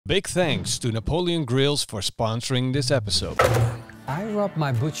Big thanks to Napoleon Grills for sponsoring this episode. I robbed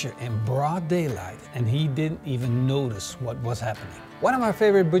my butcher in broad daylight and he didn't even notice what was happening. One of my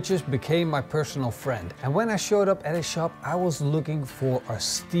favorite butchers became my personal friend, and when I showed up at his shop I was looking for a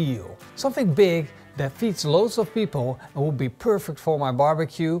steal. Something big that feeds loads of people and would be perfect for my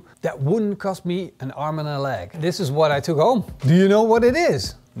barbecue, that wouldn't cost me an arm and a leg. This is what I took home. Do you know what it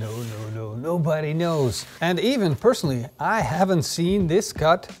is? No, nobody knows. And even personally, I haven't seen this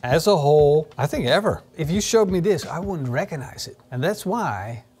cut as a whole, I think ever. If you showed me this, I wouldn't recognize it. And that's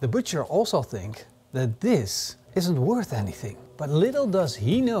why the butcher also thinks that this isn't worth anything. But little does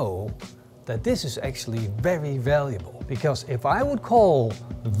he know that this is actually very valuable. Because if I would call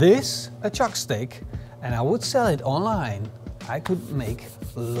this a chuck steak and I would sell it online, I could make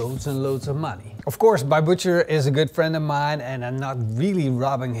loads and loads of money. Of course, my butcher is a good friend of mine and I'm not really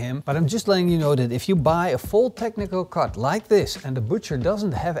robbing him, but I'm just letting you know that if you buy a full technical cut like this and the butcher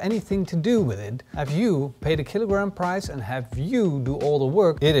doesn't have anything to do with it, have you pay the kilogram price and have you do all the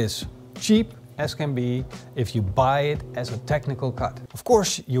work, it is cheap as can be if you buy it as a technical cut. Of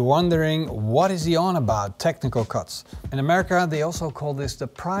course, you're wondering, what is he on about, technical cuts? In America, they also call this the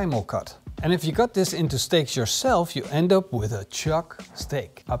primal cut. And if you cut this into steaks yourself, you end up with a chuck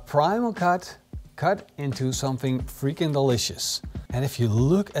steak. A primal cut into something freaking delicious. And if you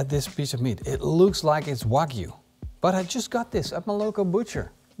look at this piece of meat, it looks like it's Wagyu. But I just got this at my local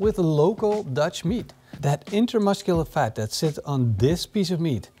butcher with local Dutch meat. That intramuscular fat that sits on this piece of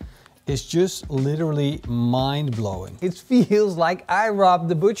meat is just literally mind-blowing. It feels like I robbed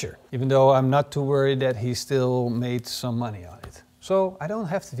the butcher, even though I'm not too worried that he still made some money on it. So I don't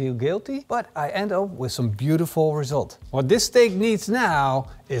have to feel guilty, but I end up with some beautiful result. What this steak needs now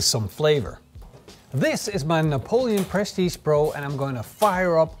is some flavor. This is my Napoleon Prestige Pro and I'm going to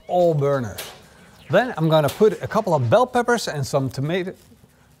fire up all burners. Then I'm going to put a couple of bell peppers and some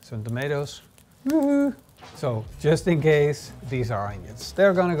tomatoes. Woohoo! So just in case, these are onions.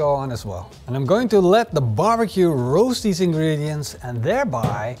 They're gonna go on as well. And I'm going to let the barbecue roast these ingredients and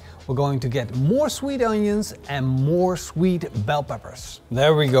thereby we're going to get more sweet onions and more sweet bell peppers.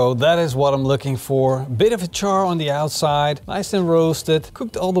 There we go, that is what I'm looking for. Bit of a char on the outside, nice and roasted,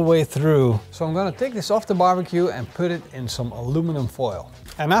 cooked all the way through. So I'm gonna take this off the barbecue and put it in some aluminum foil.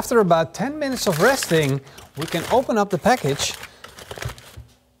 And after about 10 minutes of resting, we can open up the package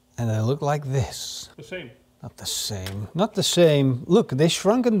and they look like this. The same. Not the same. Not the same. Look, they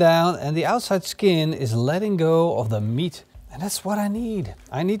shrunken down and the outside skin is letting go of the meat. And that's what I need.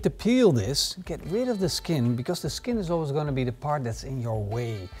 I need to peel this, get rid of the skin, because the skin is always going to be the part that's in your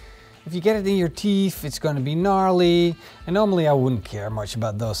way. If you get it in your teeth, it's going to be gnarly. And normally I wouldn't care much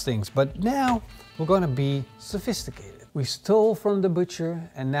about those things. But now we're going to be sophisticated. We stole from the butcher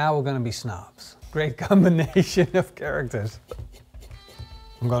and now we're going to be snobs. Great combination of characters.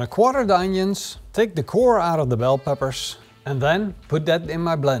 I'm gonna quarter the onions, take the core out of the bell peppers, and then put that in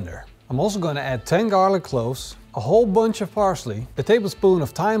my blender. I'm also gonna add 10 garlic cloves, a whole bunch of parsley, a tablespoon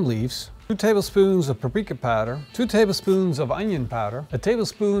of thyme leaves, 2 tablespoons of paprika powder, 2 tablespoons of onion powder, a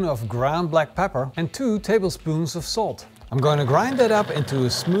tablespoon of ground black pepper, and 2 tablespoons of salt. I'm going to grind that up into a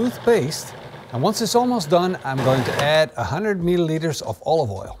smooth paste, and once it's almost done, I'm going to add 100 milliliters of olive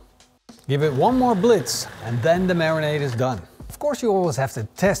oil. Give it one more blitz, and then the marinade is done. Of course, you always have to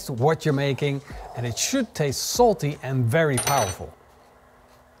test what you're making, and it should taste salty and very powerful.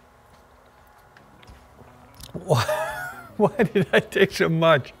 Why did I take so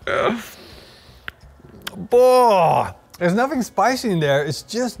much? Boy, there's nothing spicy in there. It's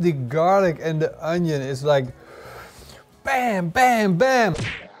just the garlic and the onion. It's like bam, bam, bam.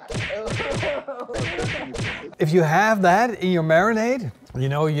 If you have that in your marinade, you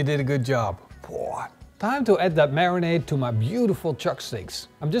know you did a good job. Boy. Time to add that marinade to my beautiful chuck steaks.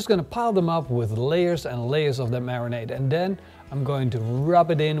 I'm just gonna pile them up with layers and layers of that marinade, and then I'm going to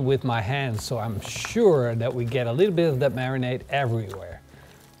rub it in with my hands so I'm sure that we get a little bit of that marinade everywhere.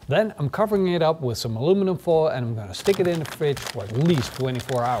 Then I'm covering it up with some aluminum foil and I'm gonna stick it in the fridge for at least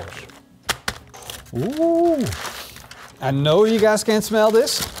 24 hours. Ooh! I know you guys can't smell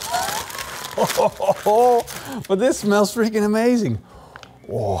this, but this smells freaking amazing.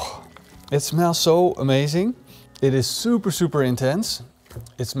 Oh. It smells so amazing. It is super, super intense.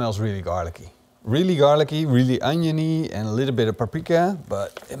 It smells really garlicky. Really garlicky, really oniony, and a little bit of paprika,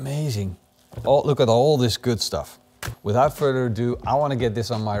 but amazing. Oh, look at all this good stuff. Without further ado, I want to get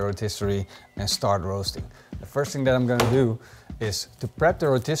this on my rotisserie and start roasting. The first thing that I'm going to do is to prep the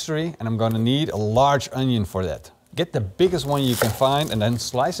rotisserie, and I'm going to need a large onion for that. Get the biggest one you can find and then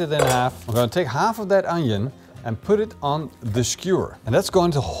slice it in half. I'm going to take half of that onion and put it on the skewer. And that's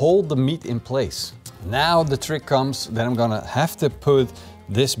going to hold the meat in place. Now the trick comes that I'm gonna have to put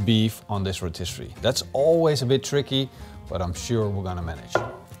this beef on this rotisserie. That's always a bit tricky, but I'm sure we're gonna manage.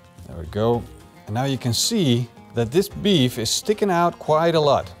 There we go. And now you can see that this beef is sticking out quite a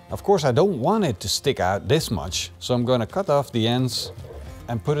lot. Of course, I don't want it to stick out this much, so I'm gonna cut off the ends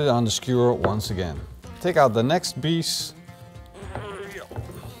and put it on the skewer once again. Take out the next piece.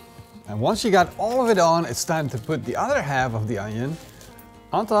 And once you got all of it on, it's time to put the other half of the onion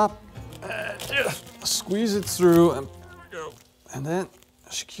on top. Just squeeze it through and then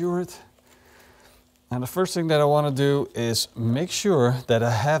skewer it. And the first thing that I want to do is make sure that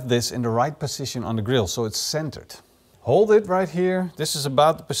I have this in the right position on the grill, so it's centered. Hold it right here. This is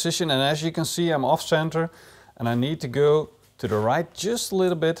about the position, and as you can see, I'm off center and I need to go to the right just a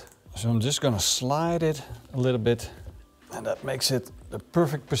little bit. So I'm just going to slide it a little bit, and that makes it the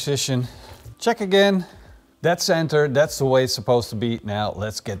perfect position. Check again. That's center, that's the way it's supposed to be. Now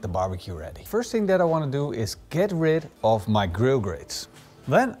let's get the barbecue ready. First thing that I want to do is get rid of my grill grates.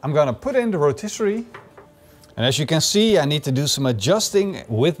 Then I'm gonna put in the rotisserie. And as you can see, I need to do some adjusting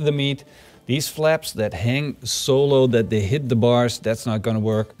with the meat. These flaps that hang so low that they hit the bars, that's not gonna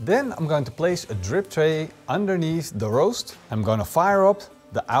work. Then I'm going to place a drip tray underneath the roast. I'm gonna fire up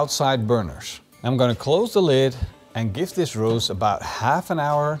the outside burners. I'm gonna close the lid and give this roast about half an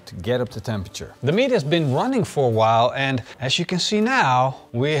hour to get up to temperature. The meat has been running for a while, and as you can see now,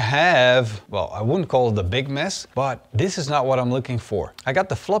 we have, well, I wouldn't call it a big mess, but this is not what I'm looking for. I got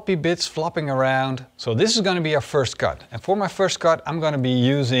the floppy bits flopping around, so this is gonna be our first cut. And for my first cut, I'm gonna be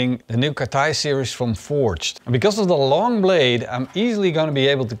using the new katai series from Forged. And because of the long blade, I'm easily gonna be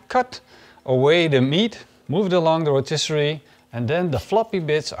able to cut away the meat, move it along the rotisserie, and then the floppy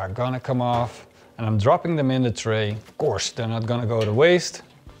bits are gonna come off. And I'm dropping them in the tray. Of course, they're not gonna go to waste.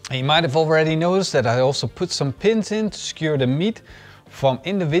 And you might have already noticed that I also put some pins in to secure the meat from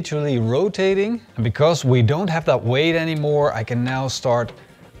individually rotating. And because we don't have that weight anymore, I can now start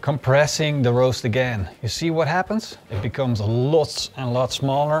compressing the roast again. You see what happens? It becomes a lot and lot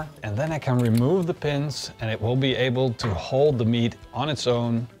smaller, and then I can remove the pins and it will be able to hold the meat on its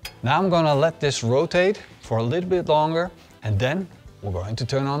own. Now I'm gonna let this rotate for a little bit longer, and then we're going to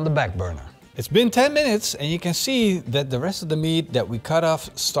turn on the back burner. It's been 10 minutes and you can see that the rest of the meat that we cut off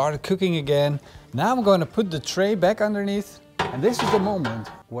started cooking again. Now I'm going to put the tray back underneath, and this is the moment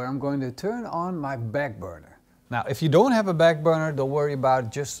where I'm going to turn on my back burner. Now if you don't have a back burner, don't worry about it,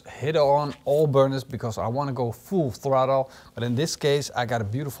 just hit on all burners because I want to go full throttle. But in this case I got a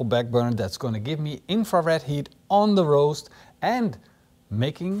beautiful back burner that's going to give me infrared heat on the roast and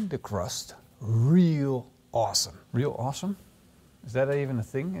making the crust real awesome. Real awesome? Is that even a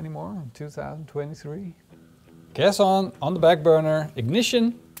thing anymore in 2023? Gas on the back burner,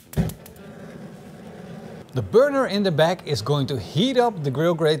 ignition. The burner in the back is going to heat up the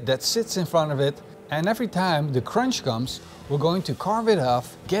grill grate that sits in front of it, and every time the crunch comes, we're going to carve it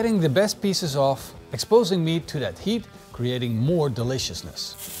off, getting the best pieces off, exposing meat to that heat, creating more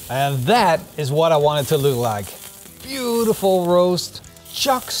deliciousness. And that is what I want it to look like. Beautiful roast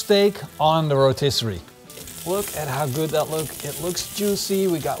chuck steak on the rotisserie. Look at how good that looks. It looks juicy.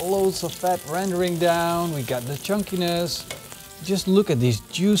 We got loads of fat rendering down. We got the chunkiness. Just look at these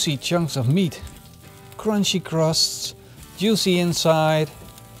juicy chunks of meat. Crunchy crusts, juicy inside,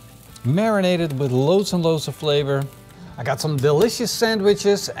 marinated with loads and loads of flavor. I got some delicious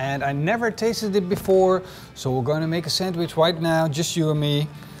sandwiches and I never tasted it before. So we're going to make a sandwich right now, just you and me.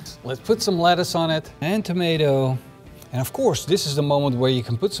 Let's put some lettuce on it and tomato. And of course, this is the moment where you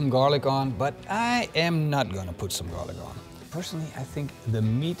can put some garlic on, but I am not gonna put some garlic on. Personally, I think the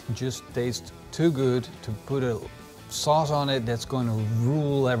meat just tastes too good to put a sauce on it that's gonna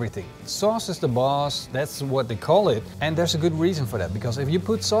rule everything. Sauce is the boss, that's what they call it. And there's a good reason for that, because if you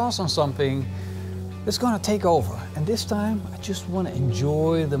put sauce on something, it's gonna take over. And this time, I just wanna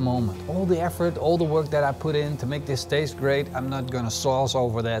enjoy the moment. All the effort, all the work that I put in to make this taste great, I'm not gonna sauce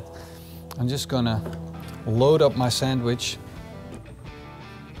over that. I'm just gonna load up my sandwich.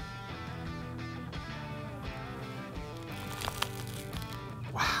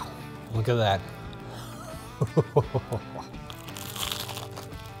 Wow, look at that.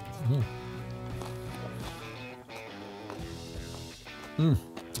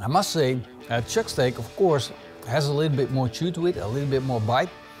 I must say, chuck steak, of course, has a little bit more chew to it, a little bit more bite,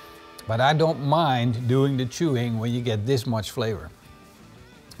 but I don't mind doing the chewing when you get this much flavor.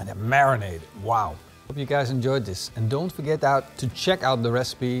 And then marinated, wow. Hope you guys enjoyed this, and don't forget to check out the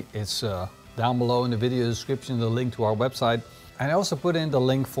recipe. It's down below in the video description, the link to our website. And I also put in the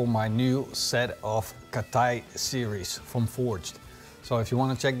link for my new set of katai series from Forged. So if you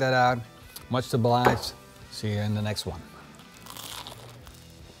want to check that out, much obliged. See you in the next one.